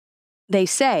They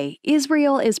say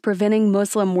Israel is preventing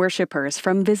Muslim worshippers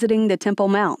from visiting the Temple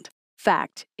Mount.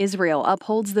 Fact: Israel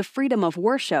upholds the freedom of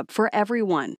worship for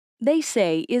everyone. They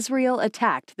say Israel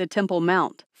attacked the Temple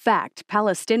Mount. Fact: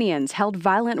 Palestinians held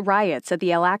violent riots at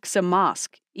the Al-Aqsa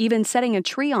Mosque, even setting a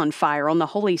tree on fire on the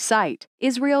holy site.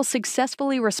 Israel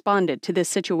successfully responded to this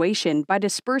situation by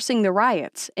dispersing the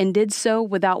riots and did so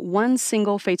without one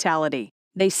single fatality.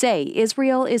 They say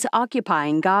Israel is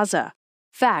occupying Gaza.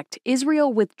 Fact: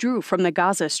 Israel withdrew from the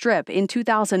Gaza Strip in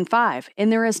 2005,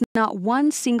 and there is not one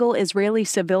single Israeli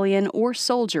civilian or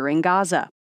soldier in Gaza.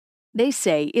 They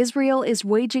say Israel is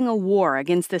waging a war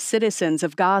against the citizens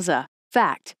of Gaza.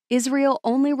 Fact: Israel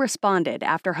only responded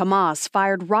after Hamas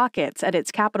fired rockets at its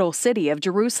capital city of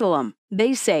Jerusalem.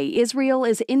 They say Israel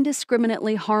is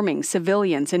indiscriminately harming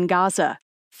civilians in Gaza.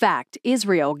 Fact: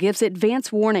 Israel gives advance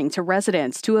warning to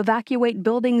residents to evacuate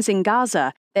buildings in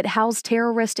Gaza that house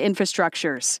terrorist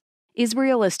infrastructures.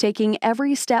 Israel is taking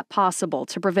every step possible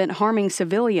to prevent harming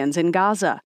civilians in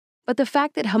Gaza. But the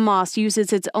fact that Hamas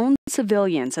uses its own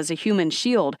civilians as a human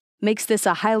shield makes this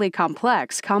a highly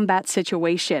complex combat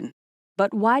situation.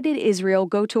 But why did Israel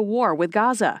go to war with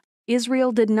Gaza?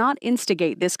 Israel did not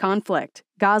instigate this conflict.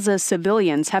 Gaza's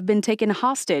civilians have been taken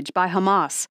hostage by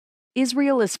Hamas.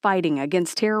 Israel is fighting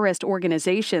against terrorist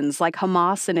organizations like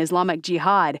Hamas and Islamic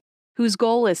Jihad, whose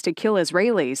goal is to kill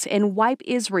Israelis and wipe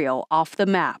Israel off the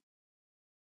map.